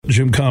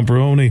Jim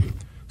Comparoni,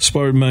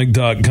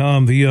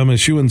 SpartanMag.com, the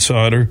MSU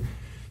Insider.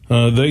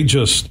 They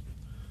just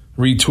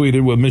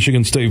retweeted what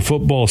Michigan State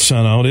football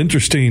sent out.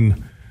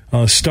 Interesting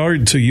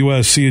start to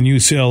USC and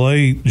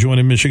UCLA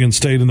joining Michigan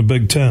State in the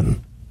Big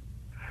Ten.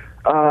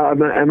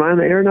 Am I on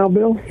the air now,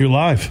 Bill? You're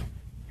live.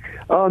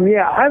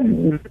 Yeah,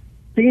 I've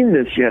seen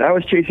this yet. I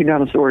was chasing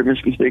down a story.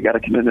 Michigan State got a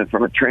commitment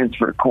from a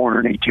transfer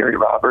corner named Terry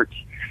Roberts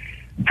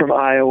from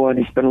Iowa, and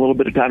he spent a little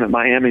bit of time at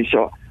Miami.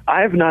 So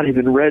I have not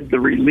even read the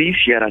release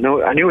yet. I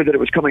knew that it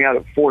was coming out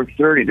at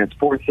 4:30, and it's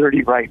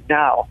 4:30 right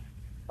now.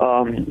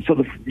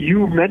 So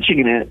you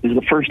mentioning it is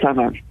the first time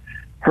I've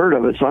heard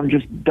of it, so I'm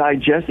just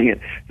digesting it.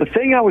 The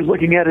thing I was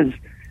looking at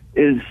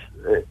is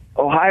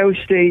Ohio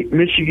State,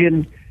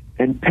 Michigan,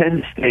 and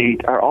Penn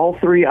State. Are all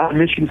three on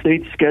Michigan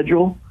State's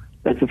schedule?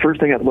 That's the first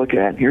thing I'd look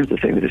at. Here's the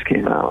thing that just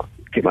came out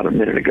a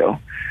minute ago.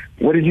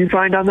 What did you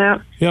find on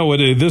that? Yeah,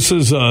 this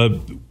is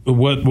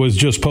what was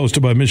just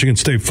posted by Michigan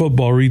State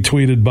football,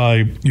 retweeted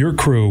by your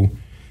crew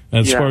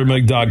at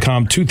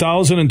SpartanMag.com.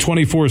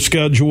 2024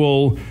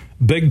 schedule,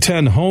 Big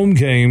Ten home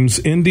games,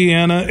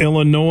 Indiana,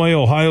 Illinois,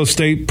 Ohio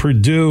State,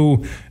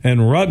 Purdue,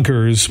 and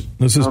Rutgers.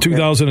 This is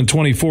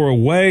 2024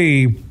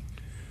 away.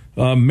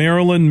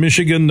 Maryland,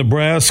 Michigan,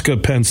 Nebraska,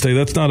 Penn State.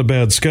 That's not a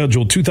bad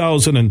schedule.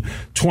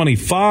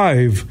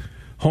 2025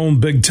 home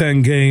Big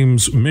Ten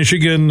games,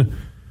 Michigan,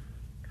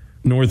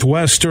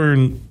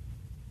 Northwestern,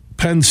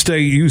 Penn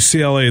State,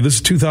 UCLA. This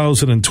is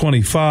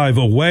 2025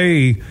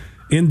 away,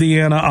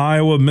 Indiana,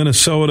 Iowa,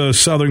 Minnesota,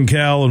 Southern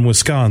Cal, and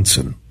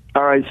Wisconsin.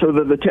 All right, so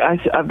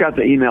I've got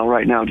the email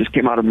right now. It just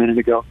came out a minute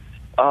ago.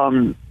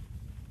 The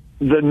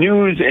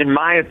news, in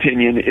my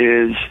opinion,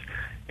 is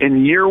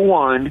in year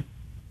one,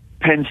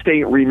 Penn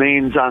State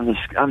remains on the.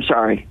 I'm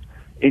sorry.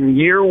 In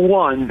year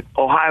one,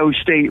 Ohio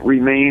State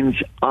remains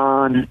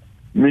on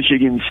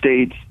Michigan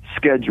State's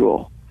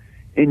schedule.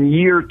 In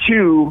year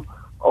two,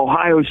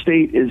 Ohio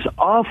State is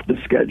off the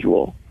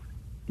schedule,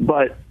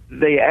 but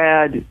they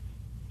add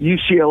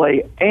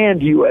UCLA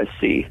and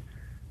USC.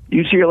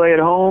 UCLA at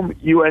home,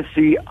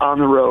 USC on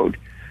the road.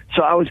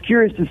 So I was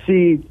curious to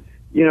see,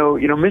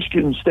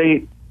 Michigan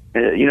State.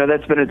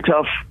 That's been a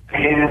tough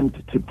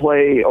hand to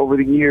play over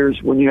the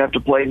years when you have to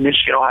play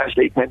Michigan, Ohio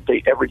State, Penn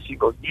State every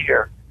single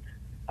year.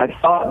 I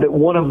thought that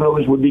one of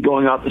those would be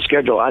going off the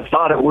schedule. I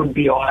thought it would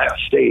be Ohio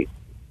State.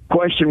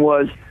 Question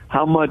was,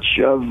 how much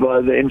of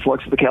the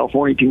influx of the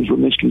California teams will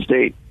Michigan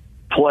State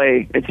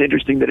play? It's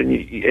interesting that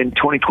in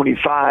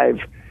 2025,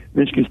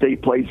 Michigan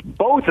State plays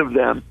both of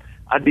them.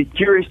 I'd be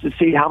curious to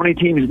see how many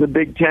teams in the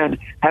Big Ten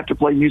have to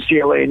play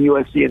UCLA and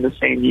USC in the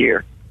same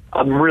year.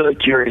 I'm really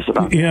curious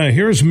about that. Yeah,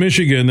 here's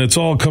Michigan. That's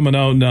all coming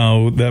out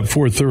now, that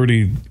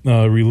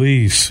 4:30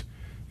 release.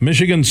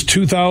 Michigan's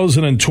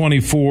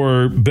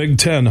 2024 Big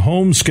Ten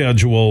home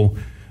schedule,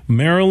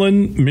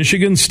 Maryland,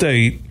 Michigan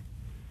State,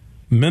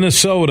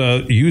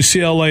 Minnesota,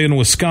 UCLA, and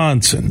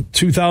Wisconsin.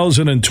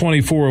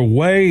 2024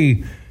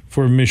 away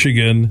for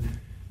Michigan,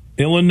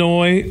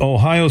 Illinois,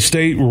 Ohio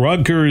State,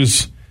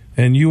 Rutgers,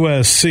 and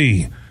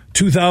USC.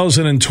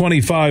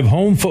 2025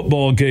 home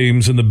football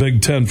games in the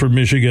Big Ten for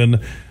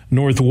Michigan,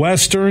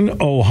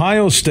 Northwestern,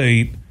 Ohio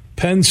State,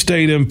 Penn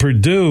State, and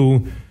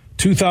Purdue.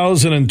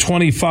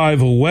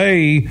 2025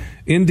 away,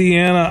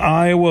 Indiana,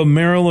 Iowa,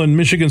 Maryland,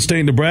 Michigan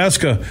State,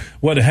 Nebraska.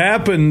 What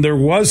happened, there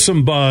was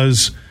some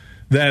buzz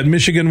that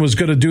Michigan was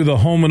going to do the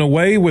home and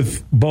away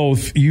with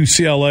both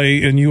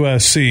UCLA and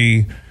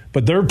USC,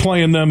 but they're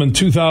playing them in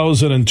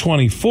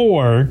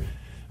 2024.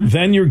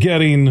 Then you're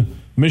getting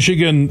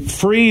Michigan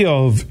free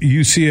of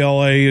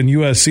UCLA and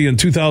USC in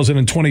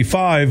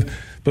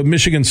 2025, but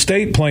Michigan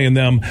State playing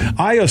them.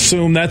 I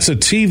assume that's a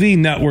TV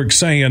network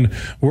saying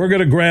we're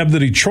going to grab the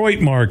Detroit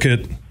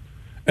market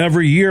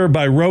every year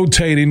by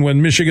rotating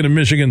when Michigan and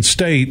Michigan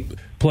State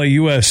play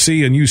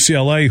USC and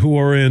UCLA, who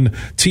are in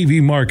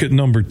TV market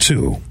number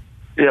 2.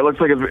 Yeah, it looks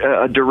like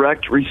a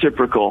direct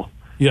reciprocal.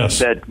 Yes.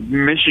 That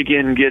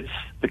Michigan gets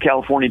the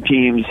California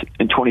teams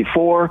in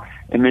 24,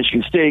 and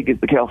Michigan State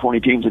gets the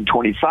California teams in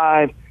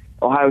 25.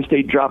 Ohio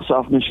State drops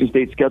off Michigan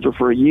State's schedule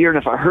for a year, and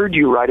if I heard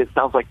you right, it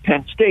sounds like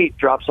Penn State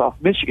drops off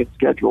Michigan's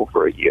schedule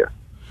for a year.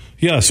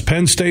 Yes,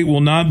 Penn State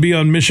will not be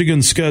on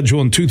Michigan's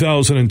schedule in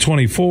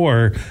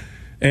 2024,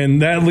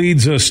 and that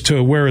leads us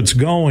to where it's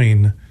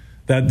going,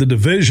 that the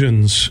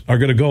divisions are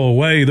going to go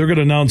away. They're going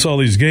to announce all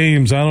these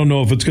games. I don't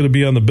know if it's going to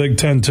be on the Big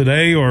Ten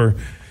today or,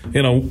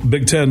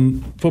 Big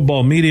Ten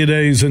football media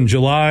days in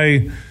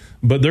July,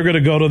 but they're going to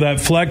go to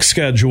that flex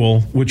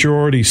schedule, which you're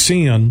already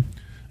seeing,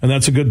 and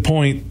that's a good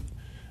point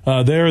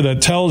there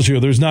that tells you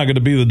there's not going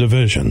to be the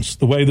divisions,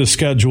 the way the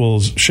schedule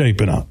is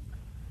shaping up.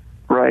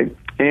 Right.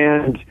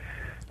 And,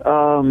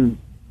 in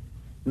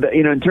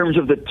terms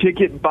of the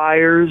ticket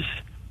buyers,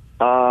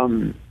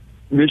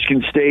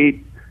 Michigan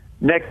State,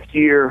 next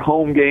year,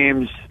 home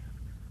games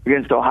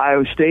against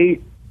Ohio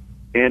State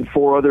and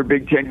 4 other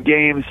Big Ten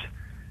games.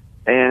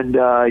 And,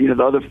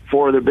 the other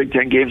 4 other Big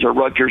Ten games are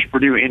Rutgers,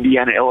 Purdue,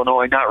 Indiana,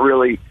 Illinois, not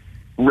really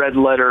red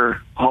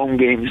letter home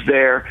games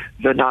there.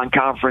 The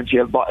non-conference,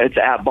 it's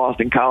at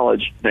Boston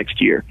College next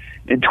year.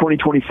 In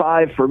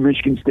 2025 for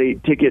Michigan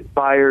State ticket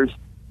buyers,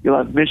 You'll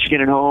have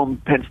Michigan at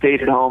home, Penn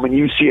State at home, and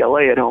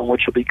UCLA at home,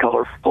 which will be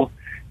colorful.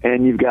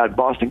 And you've got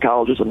Boston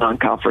College as a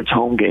non-conference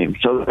home game.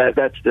 So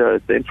that's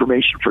the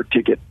information for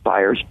ticket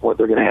buyers, what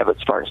they're going to have at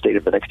Spartan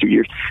Stadium the next 2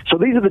 years. So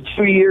these are the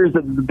 2 years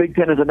that the Big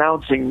Ten is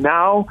announcing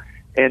now,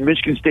 and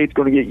Michigan State's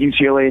going to get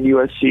UCLA and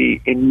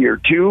USC in year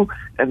 2,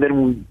 and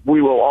then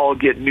we will all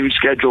get new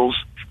schedules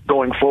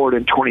going forward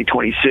in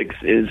 2026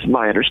 is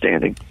my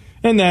understanding.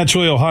 And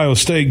naturally, Ohio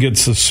State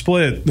gets the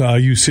split,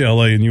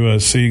 UCLA and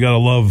USC. You got to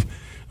love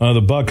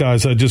the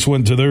Buckeyes. I just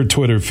went to their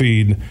Twitter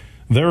feed.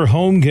 Their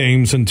home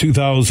games in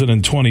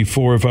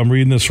 2024, if I'm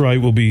reading this right,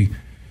 will be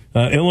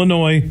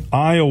Illinois,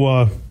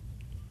 Iowa,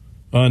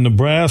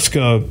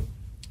 Nebraska,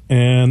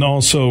 and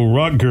also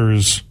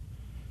Rutgers.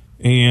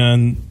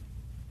 And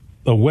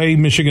away,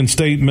 Michigan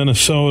State,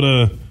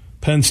 Minnesota,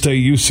 Penn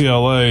State,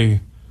 UCLA.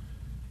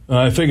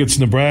 I think it's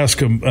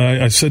Nebraska.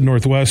 I said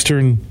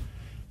Northwestern.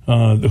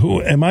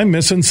 Who am I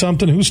missing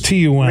something? Who's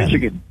TUN?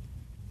 Michigan.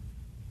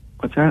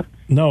 What's that?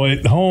 No,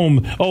 at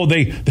home. Oh,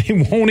 they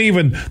won't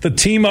even. The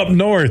team up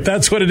north.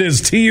 That's what it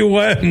is.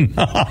 TUN.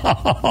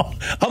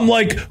 I'm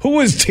like, who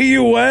is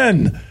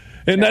TUN?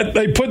 And that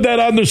they put that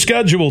on their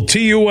schedule.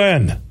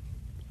 TUN.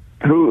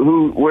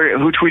 Who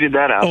tweeted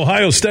that out?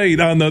 Ohio State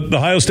on the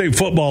Ohio State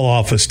football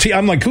office.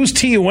 I'm like, who's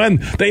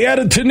TUN? They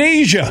added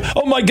Tunisia.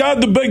 Oh my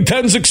God, the Big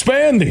Ten's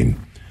expanding.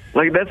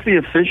 Like that's the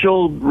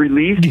official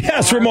release?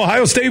 Yes, from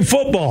Ohio State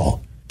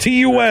football.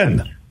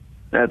 TUN.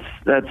 That's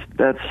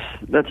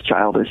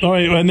childish. All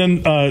right, and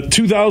then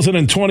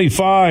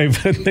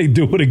 2025, they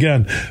do it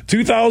again.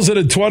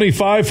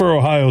 2025 for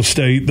Ohio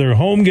State, their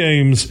home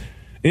games,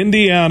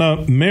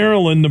 Indiana,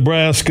 Maryland,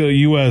 Nebraska,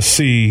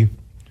 USC.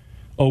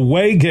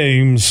 Away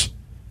games,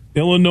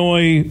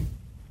 Illinois,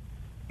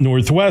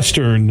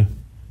 Northwestern,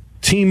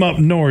 team up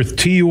north,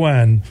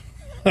 TUN,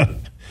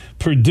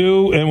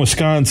 Purdue, and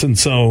Wisconsin.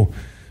 So,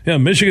 yeah,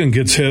 Michigan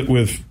gets hit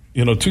with,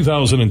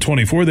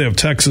 2024. They have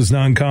Texas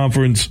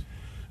non-conference.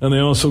 And they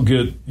also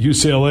get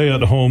UCLA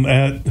at home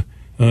at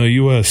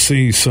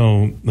USC.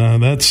 So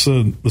that's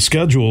the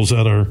schedules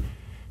that are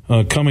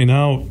coming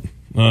out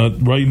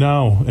right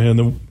now. And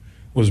it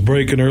was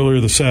breaking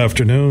earlier this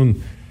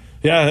afternoon.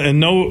 Yeah,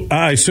 and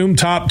I assume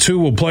top 2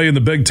 will play in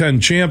the Big Ten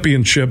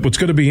championship. What's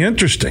going to be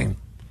interesting,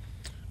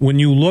 when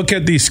you look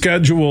at these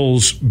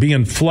schedules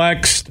being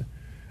flexed,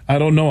 I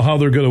don't know how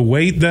they're going to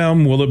weight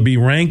them. Will it be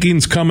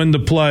rankings come into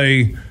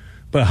play?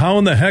 But how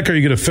in the heck are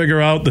you going to figure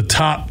out the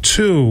top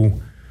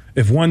 2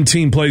 if one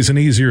team plays an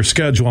easier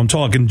schedule? I'm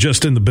talking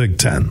just in the Big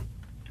Ten.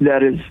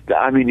 That is,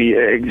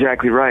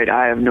 exactly right.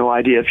 I have no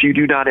idea. If you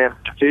do not have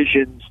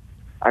divisions,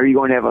 are you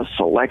going to have a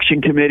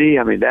selection committee?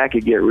 That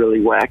could get really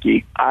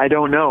wacky. I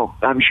don't know.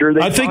 I'm sure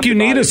they. I think you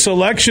need a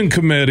selection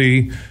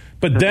committee,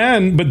 but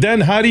then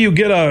how do you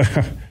get a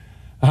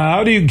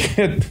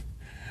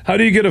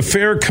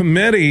fair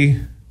committee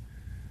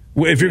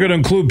if you're going to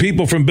include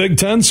people from Big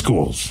Ten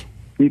schools?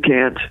 You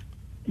can't.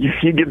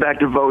 You get back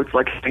to votes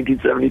like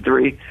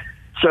 1973.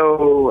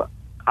 So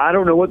I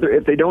don't know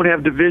if they don't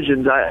have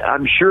divisions.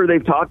 I'm sure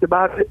they've talked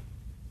about it,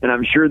 and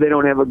I'm sure they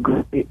don't have a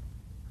great,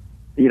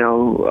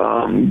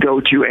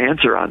 go-to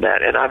answer on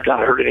that. And I've not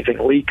heard anything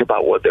leak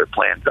about what their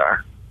plans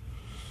are.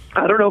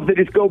 I don't know if they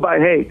just go by,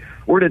 hey,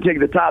 we're going to take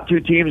the top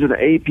 2 teams in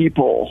the AP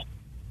poll.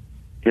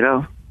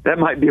 That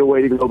might be a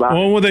way to go about it.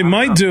 Well, what they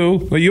might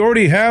do, you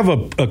already have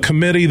a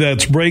committee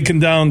that's breaking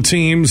down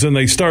teams, and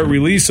they start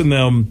releasing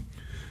them.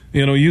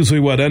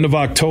 Usually end of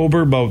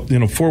October, about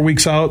 4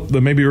 weeks out,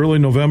 maybe early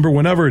November,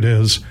 whenever it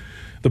is.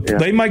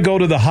 They might go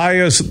to the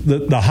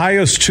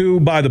highest 2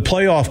 by the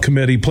playoff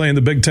committee playing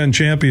the Big Ten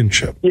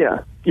championship.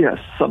 Yeah, yes,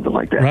 something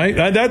like that.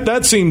 Right?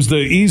 That seems the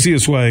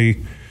easiest way.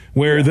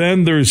 Where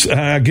then there's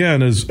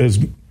again,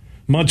 as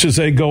much as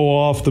they go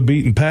off the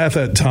beaten path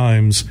at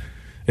times,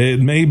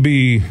 it may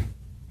be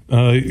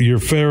your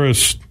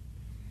fairest.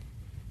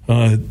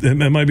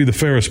 It might be the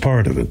fairest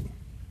part of it.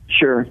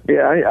 Sure.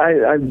 Yeah,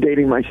 I'm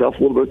dating myself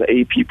a little bit with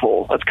the AP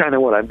poll. That's kind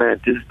of what I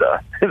meant, is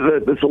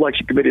the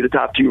selection committee, the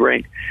top 2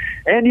 ranked.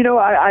 And,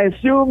 I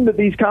assume that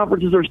these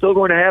conferences are still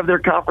going to have their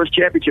conference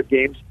championship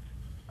games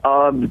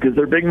because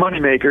they're big money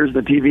makers.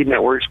 The TV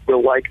networks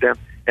will like them.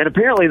 And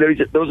apparently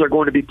those are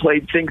going to be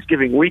played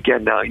Thanksgiving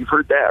weekend now. You've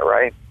heard that,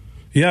 right?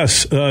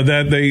 Yes.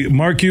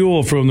 Mark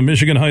Ewell from the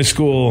Michigan High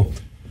School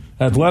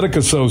Athletic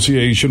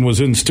Association was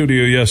in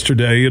studio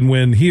yesterday, and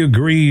when he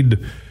agreed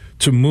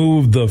to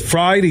move the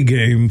Friday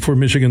game for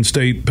Michigan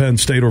State, Penn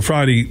State, or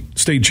Friday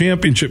state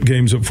championship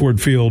games at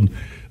Ford Field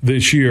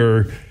this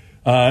year.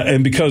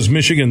 And because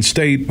Michigan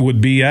State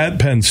would be at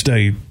Penn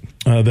State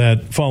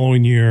that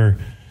following year,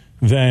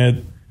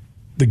 that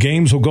the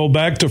games will go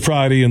back to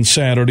Friday and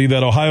Saturday,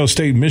 that Ohio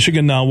State,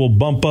 Michigan now will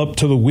bump up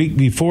to the week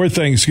before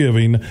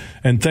Thanksgiving,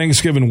 and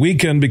Thanksgiving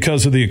weekend,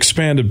 because of the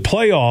expanded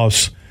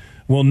playoffs,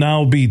 will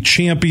now be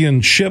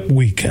championship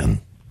weekend.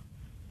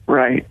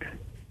 Right.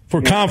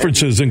 For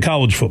conferences in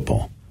college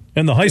football.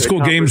 And the high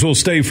school games will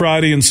stay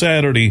Friday and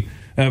Saturday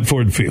at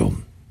Ford Field.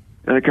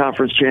 and the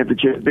conference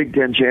championship. Big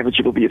Ten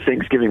championship will be a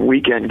Thanksgiving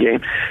weekend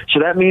game. So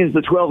that means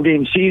the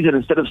 12-game season,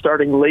 instead of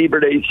starting Labor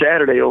Day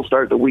Saturday, it'll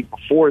start the week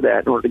before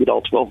that in order to get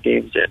all 12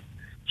 games in.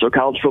 So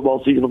college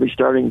football season will be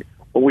starting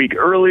a week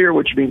earlier,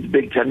 which means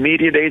Big Ten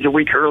Media Days a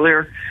week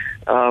earlier,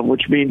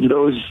 which means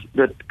those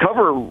that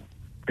cover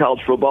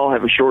college football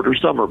have a shorter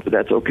summer, but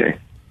that's okay.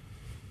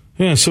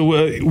 Yeah, so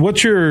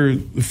what's your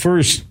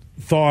first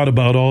thought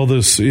about all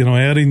this,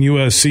 adding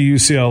USC,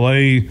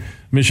 UCLA,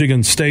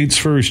 Michigan State's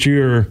first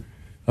year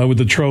with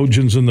the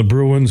Trojans and the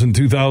Bruins in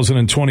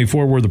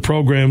 2024, where the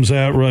program's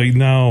at right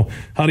now?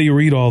 How do you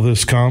read all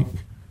this, Comp?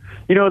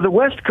 The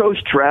West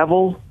Coast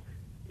travel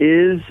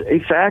is a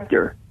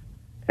factor.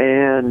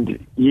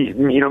 And,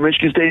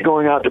 Michigan State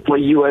going out to play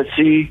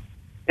USC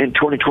in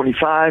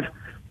 2025.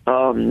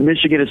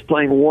 Michigan is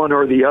playing one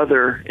or the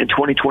other in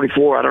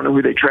 2024. I don't know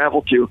who they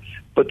travel to.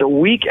 But the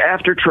week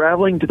after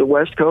traveling to the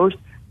West Coast,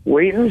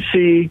 wait and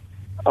see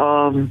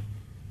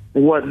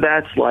what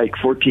that's like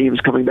for teams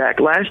coming back.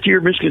 Last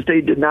year, Michigan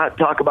State did not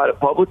talk about it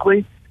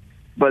publicly,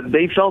 but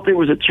they felt it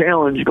was a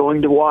challenge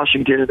going to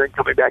Washington and then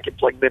coming back and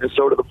playing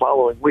Minnesota the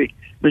following week.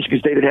 Michigan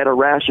State had a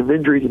rash of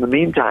injuries in the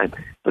meantime,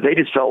 but they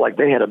just felt like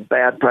they had a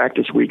bad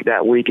practice week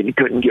that week and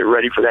couldn't get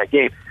ready for that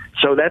game.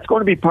 So that's going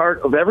to be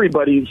part of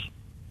everybody's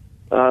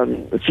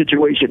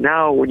situation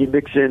now when you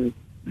mix in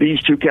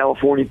these two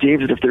California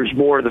teams, and if there's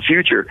more in the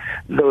future.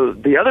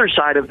 The other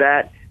side of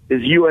that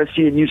is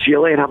USC and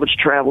UCLA and how much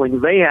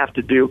traveling they have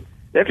to do.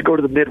 They have to go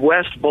to the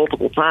Midwest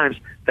multiple times.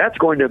 That's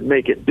going to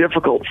make it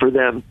difficult for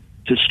them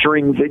to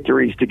string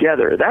victories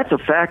together. That's a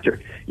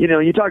factor.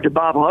 You talk to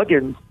Bob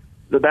Huggins,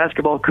 the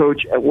basketball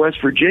coach at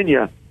West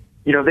Virginia.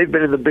 They've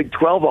been in the Big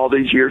 12 all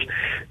these years.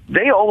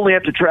 They only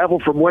have to travel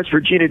from West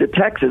Virginia to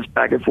Texas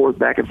back and forth,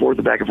 back and forth,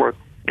 and back and forth.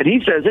 And he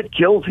says it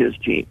kills his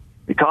team.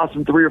 It costs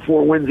him 3 or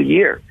 4 wins a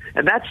year.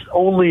 And that's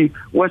only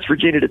West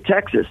Virginia to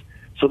Texas.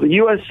 So the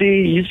USC,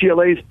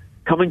 UCLA's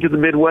coming to the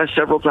Midwest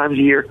several times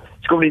a year.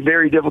 It's going to be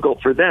very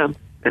difficult for them.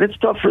 And it's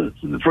tough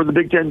for the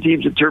Big Ten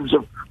teams in terms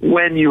of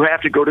when you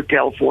have to go to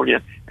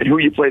California and who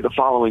you play the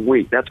following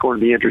week. That's going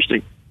to be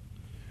interesting.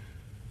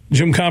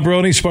 Jim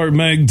Comparoni,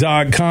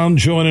 SpartanMag.com,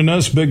 joining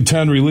us. Big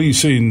Ten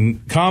releasing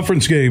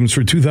conference games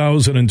for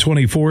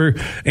 2024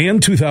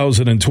 and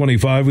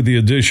 2025 with the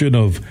addition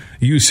of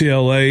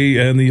UCLA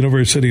and the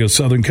University of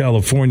Southern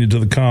California to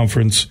the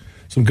conference.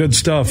 Some good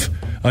stuff.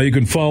 You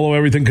can follow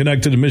everything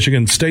connected to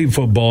Michigan State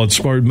football at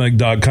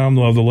SpartanMag.com.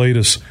 They'll have the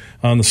latest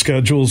on the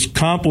schedules.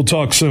 Comp, we'll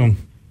talk soon.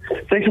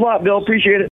 Thanks a lot, Bill. Appreciate it.